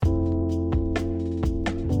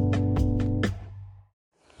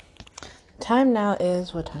time now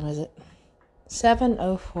is, what time is it?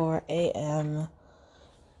 7:04 a.m.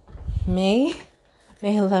 May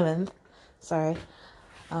 11th. Sorry.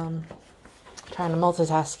 Trying to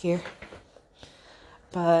multitask here.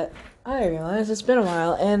 But I realize it's been a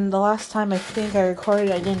while, and the last time I think I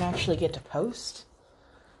recorded, I didn't actually get to post.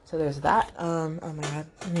 So there's that. Oh my god,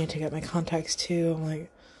 I need to get my contacts too. I'm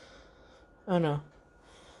like, oh no.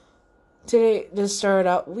 Today just started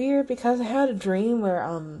out weird because I had a dream where,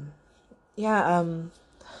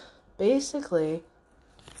 basically,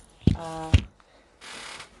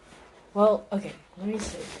 well, okay, let me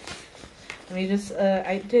see.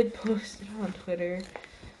 I did post it on Twitter,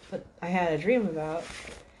 but I had a dream about,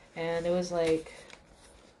 and it was like,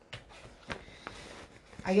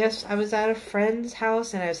 I guess I was at a friend's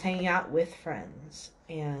house and I was hanging out with friends,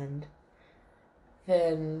 and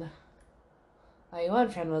then like one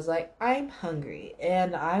friend was like, I'm hungry,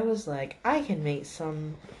 and I was like, I can make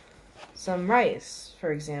some rice,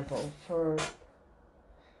 for example, for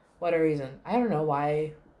whatever reason. I don't know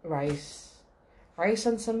why rice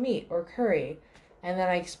and some meat or curry. And then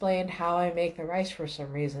I explained how I make the rice for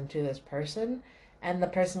some reason to this person, and the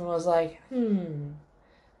person was like,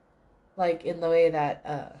 like in the way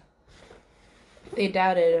that they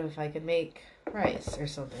doubted if I could make rice or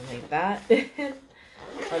something like that.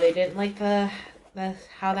 Or they didn't like the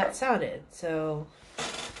how that sounded. So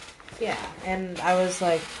yeah, and I was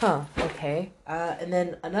like, okay. And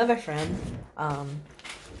then another friend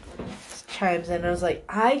chimes in and I was like,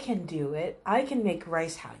 I can do it. I can make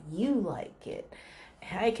rice how you like it.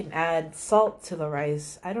 I can add salt to the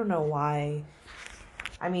rice. I don't know why.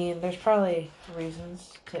 I mean, there's probably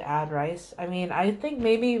reasons to add rice. I mean, I think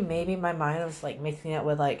maybe my mind was like mixing it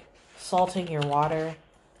with like salting your water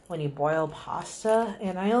when you boil pasta.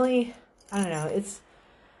 And I don't know.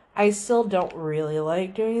 I still don't really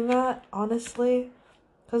like doing that, honestly.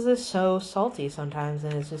 Because it's so salty sometimes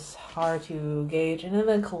and it's just hard to gauge. And then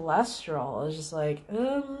the cholesterol is just like,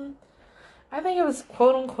 I think it was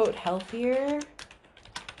quote unquote healthier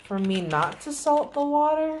for me not to salt the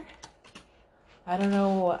water. I don't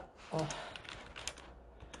know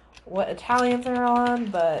what Italians are on,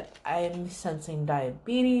 but I'm sensing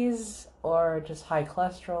diabetes or just high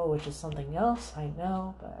cholesterol, which is something else, I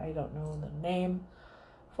know, but I don't know the name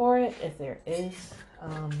for it, if there is,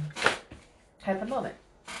 at the moment.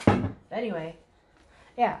 Anyway,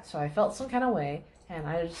 yeah, so I felt some kind of way, and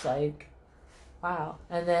I was like, wow.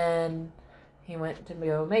 And then he went to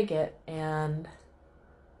go make it, and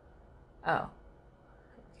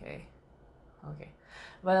okay.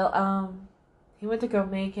 Well, he went to go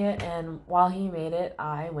make it, and while he made it,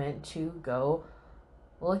 I went to go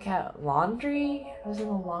look at laundry. I was in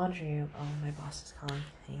the laundry room. Oh, my boss is calling.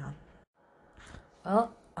 Hang on.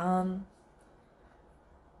 Well,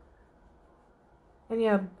 and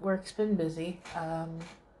yeah, work's been busy.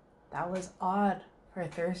 That was odd for a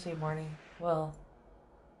Thursday morning. Well,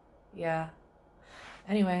 yeah.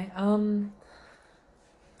 Anyway,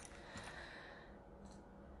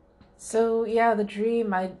 so yeah, the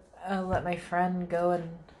dream, I let my friend go and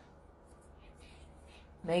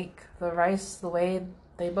make the rice the way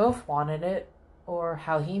they both wanted it, or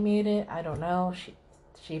how he made it. I don't know.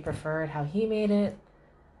 She preferred how he made it.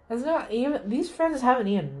 It's not even, these friends haven't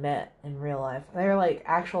even met in real life. They're like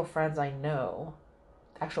actual friends I know.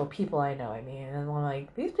 Actual people I know, I mean. And I'm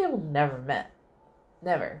like, these people never met.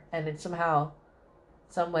 Never. And it's somehow,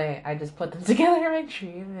 some way, I just put them together in my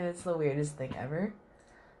dream. And it's the weirdest thing ever.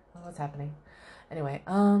 What's happening? Anyway,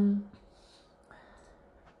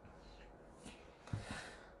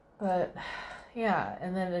 but, yeah.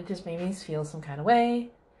 And then it just made me feel some kind of way.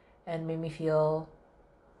 And made me feel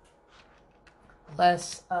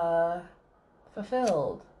less,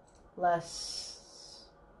 fulfilled, less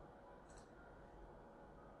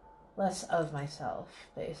of myself,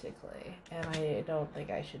 basically. And I don't think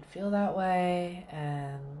I should feel that way,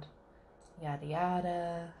 and yada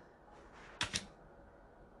yada.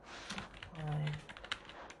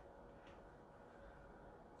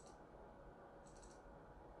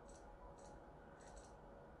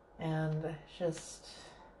 And just,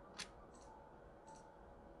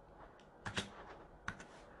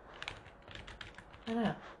 I don't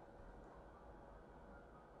know.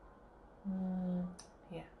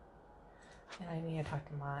 Yeah. And I need to talk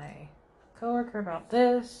to my coworker about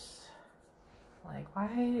this. Like, why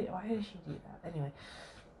did she do that? Anyway.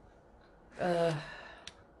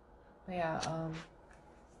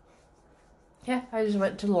 Yeah, I just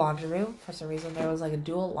went to the laundry room. For some reason, there was like a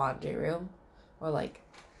dual laundry room. Or like,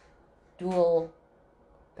 there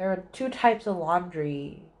were two types of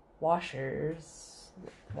laundry washers.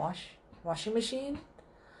 Washing machine?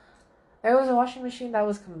 There was a washing machine that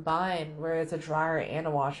was combined where it's a dryer and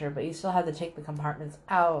a washer, but you still had to take the compartments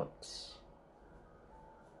out.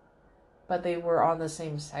 But they were on the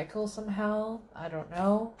same cycle somehow. I don't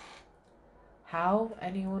know how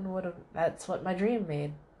anyone would have. That's what my dream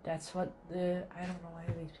made. That's what the. I don't know why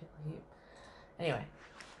these people keep. Anyway.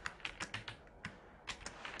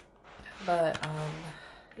 But,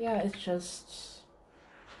 yeah, it's just.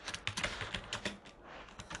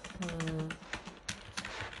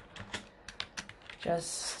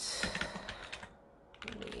 Just.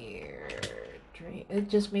 Weird dream. It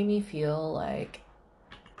just made me feel like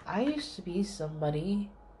I used to be somebody.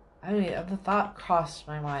 I mean, the thought crossed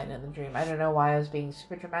my mind in the dream. I don't know why I was being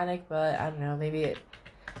super dramatic, but I don't know. Maybe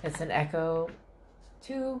it's an echo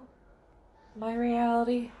to my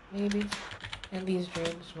reality, maybe, in these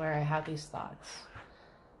dreams where I have these thoughts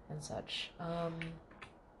and such.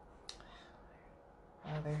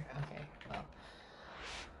 Okay, well.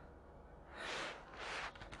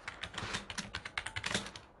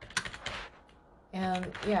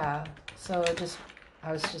 And yeah, so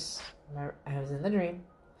I was in the dream,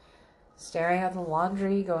 staring at the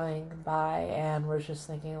laundry going by, and was just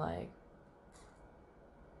thinking, like,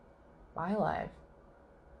 my life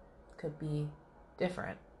could be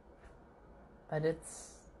different, but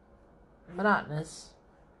it's monotonous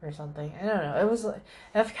or something. I don't know.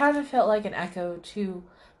 It kind of felt like an echo to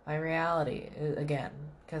my reality again,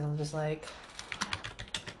 because I'm just like,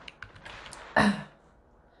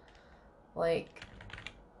 like,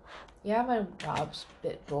 yeah, my job's a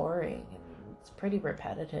bit boring and it's pretty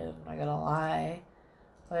repetitive, I'm not gonna lie,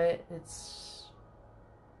 but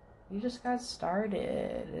you just got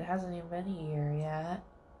started. It hasn't even been a year yet.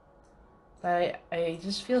 But I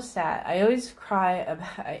just feel sad. I always cry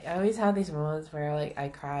about. I always have these moments where, like, I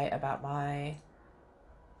cry about my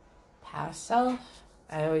past self.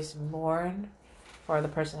 I always mourn for the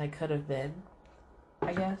person I could have been,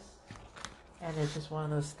 I guess. And it's just one of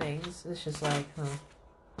those things. It's just like,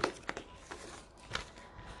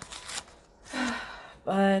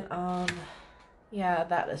 But yeah.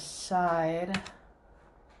 That aside.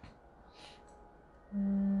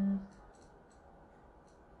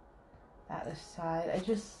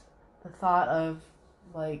 The thought of,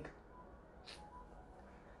 like,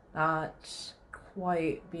 not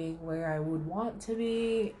quite being where I would want to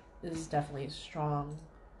be is definitely a strong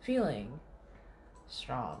feeling.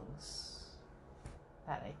 Strongs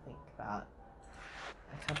that I think about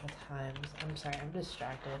a couple times. I'm sorry, I'm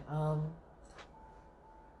distracted.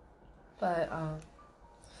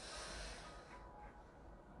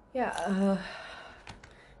 Yeah,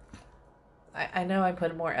 I know I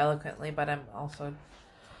put it more eloquently, but I'm also,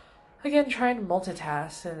 again, trying to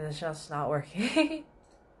multitask, and it's just not working.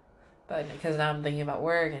 But because now I'm thinking about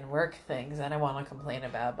work and work things that I want to complain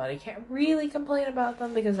about, but I can't really complain about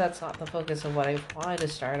them because that's not the focus of what I wanted to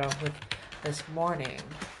start off with this morning.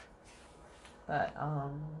 But,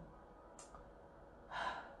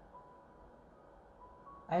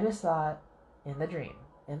 I just thought, in the dream,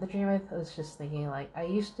 I was just thinking, like, I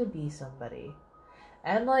used to be somebody.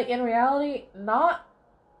 And, like, in reality, not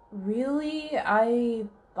really. I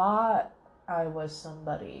thought I was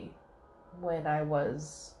somebody when I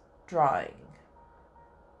was drawing.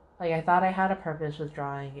 Like, I thought I had a purpose with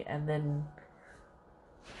drawing, and then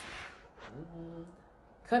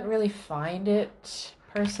couldn't really find it,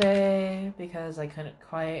 per se, because I couldn't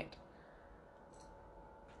quite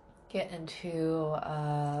get into,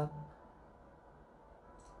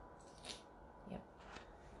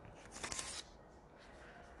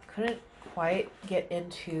 couldn't quite get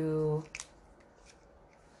into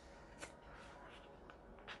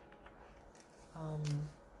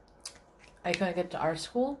I couldn't get to art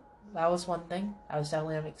school. That was one thing. That was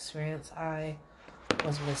definitely an experience I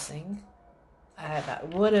was missing. That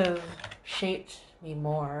would have shaped me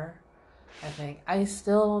more, I think. I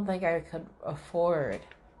still don't think I could afford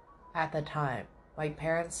at the time. My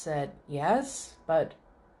parents said yes, but,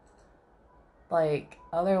 like,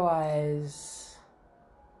 otherwise,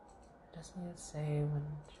 it doesn't even say when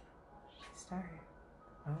she started.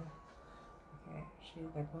 Oh, okay.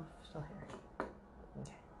 They're both still here.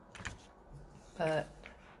 Okay. But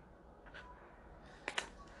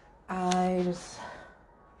I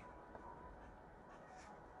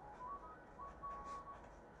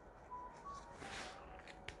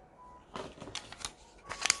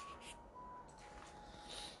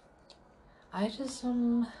just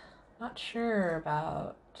am not sure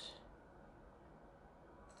about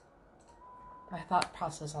my thought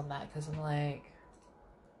process on that, because I'm like,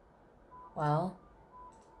 well,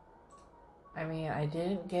 I mean, I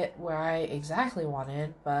didn't get where I exactly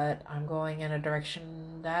wanted, but I'm going in a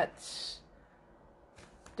direction that's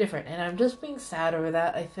different. And I'm just being sad over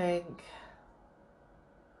that, I think.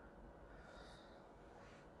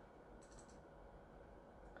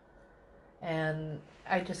 And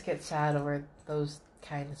I just get sad over those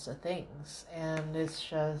kinds of things. And it's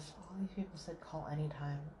just, all these people said call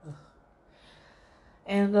anytime. Ugh.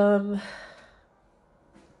 And,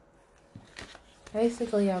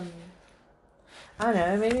 basically, I don't know,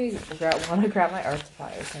 I maybe want to grab my art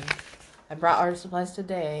supplies. And I brought art supplies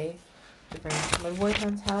today to bring to my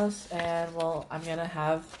boyfriend's house. And, well, I'm going to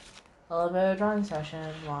have a little bit of a drawing session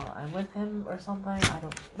while I'm with him or something. I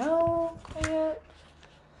don't know yet.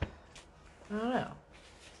 I don't know.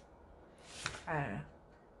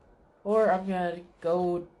 Or I'm gonna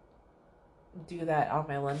go do that on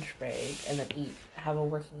my lunch break and then eat. Have a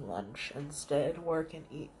working lunch instead. Work and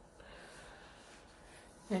eat.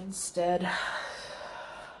 Instead.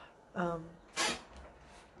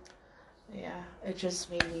 Yeah, it just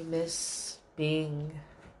made me miss being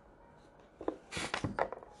an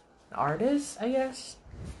artist, I guess.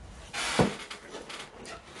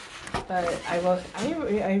 But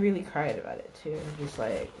I really cried about it too. I'm just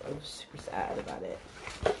like, I was super sad about it.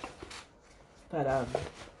 But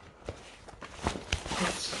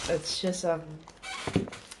it's just I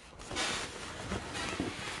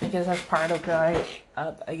guess that's part of growing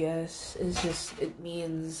up. I guess is just it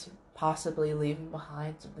means possibly leaving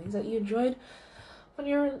behind some things that you enjoyed when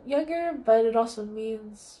you were younger, but it also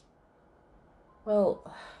means, well,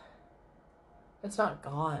 it's not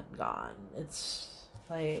gone. It's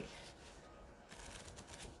like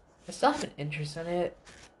I still have an interest in it,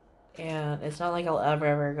 and it's not like I'll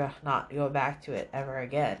ever not go back to it ever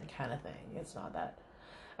again kind of thing. It's not that.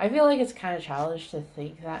 I feel like it's kind of childish to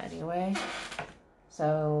think that anyway.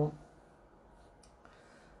 So,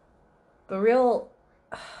 the real,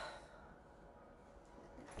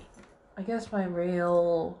 I guess my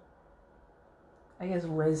real,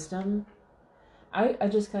 wisdom, I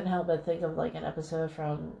just couldn't help but think of like an episode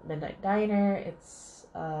from Midnight Diner. It's,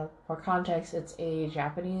 for context, it's a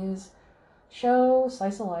Japanese show,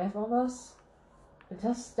 slice of life almost. It's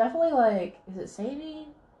just definitely like, is it seinen?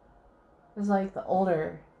 It's like the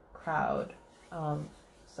older crowd,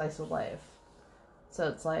 slice of life. So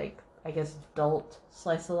it's like, I guess, adult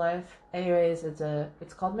slice of life. Anyways,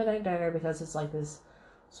 it's called Midnight Diner because it's like this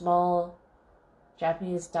small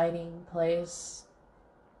Japanese dining place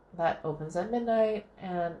that opens at midnight,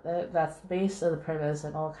 and that's the base of the premise,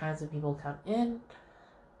 and all kinds of people come in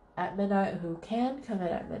at midnight who can come in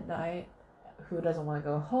at midnight, who doesn't want to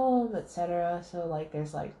go home, etc. So like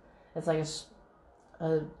there's like, it's like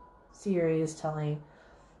a series telling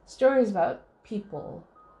stories about people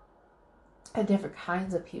and different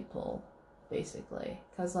kinds of people, basically.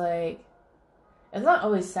 Because like, it's not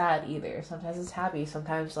always sad either. Sometimes it's happy.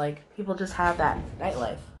 Sometimes like people just have that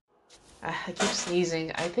nightlife. I keep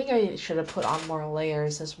sneezing. I think I should have put on more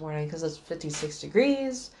layers this morning because it's 56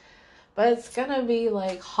 degrees. But it's gonna be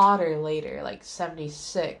like hotter later, like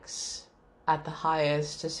 76 at the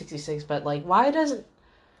highest to 66. But like, why does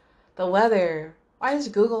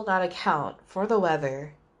Google not account for the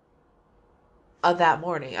weather of that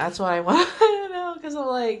morning? That's what I want to know, because I'm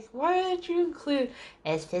like, why did you include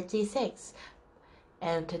it's 56?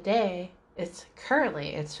 And today, it's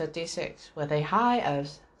 56 with a high of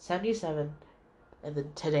 77, and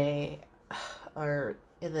then today, or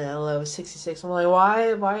in the low 66. I'm like,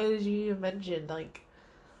 why did you even mention, like,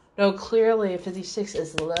 no, clearly 56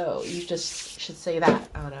 is low. You just should say that.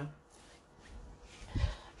 I don't know.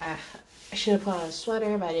 I should have put on a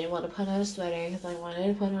sweater, but I didn't want to put on a sweater because I wanted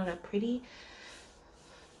to put on a pretty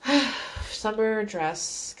summer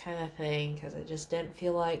dress kind of thing, because I just didn't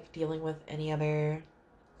feel like dealing with any other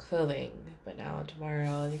clothing. But now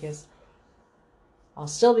tomorrow, I guess I'll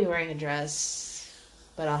still be wearing a dress,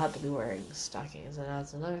 but I'll have to be wearing stockings, and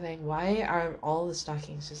that's another thing. Why are all the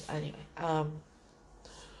stockings just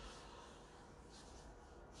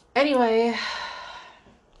anyway,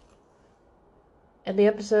 and the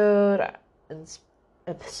episode, and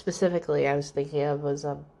specifically I was thinking of was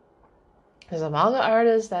there's a manga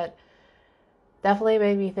artist that definitely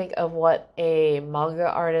made me think of what a manga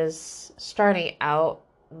artist starting out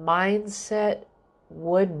mindset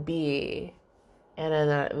would be. And then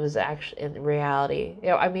it was actually in reality.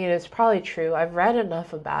 I mean, it's probably true. I've read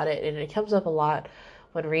enough about it, and it comes up a lot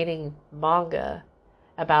when reading manga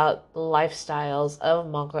about the lifestyles of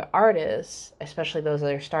manga artists, especially those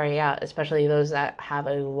that are starting out, especially those that have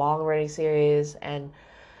a long-running series. And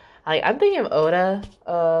like, I'm thinking of Oda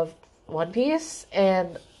of One Piece,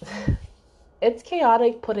 and it's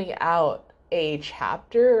chaotic putting out a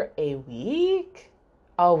chapter a week.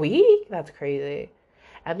 A week? That's crazy.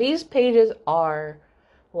 And these pages are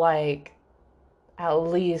like at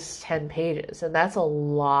least 10 pages. And that's a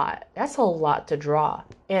lot. That's a lot to draw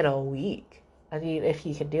in a week. I mean, if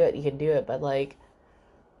you can do it, you can do it. But like,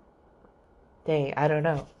 dang, I don't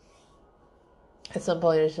know. At some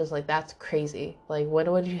point, it's just like, that's crazy. Like,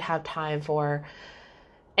 when would you have time for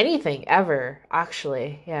anything ever,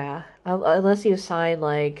 actually? Yeah. Unless you sign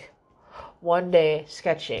like 1 day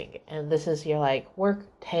sketching and this is your like work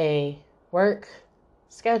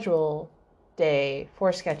schedule day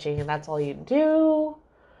for sketching and that's all you do.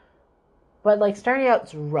 But like starting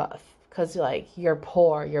out's rough because like you're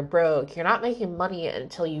poor, you're broke, you're not making money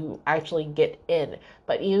until you actually get in,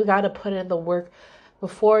 but you got to put in the work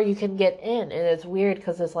before you can get in. And it's weird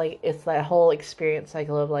because it's like it's that whole experience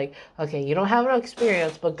cycle of like, okay, you don't have no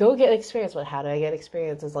experience, but go get experience. But how do I get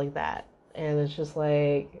experience? It's like that. And it's just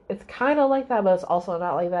like, it's kind of like that, but it's also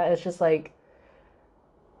not like that. It's just like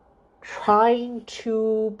trying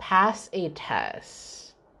to pass a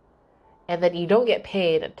test and then you don't get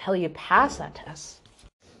paid until you pass that test.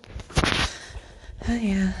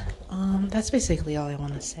 Yeah, that's basically all I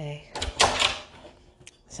want to say.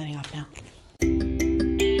 Signing off now.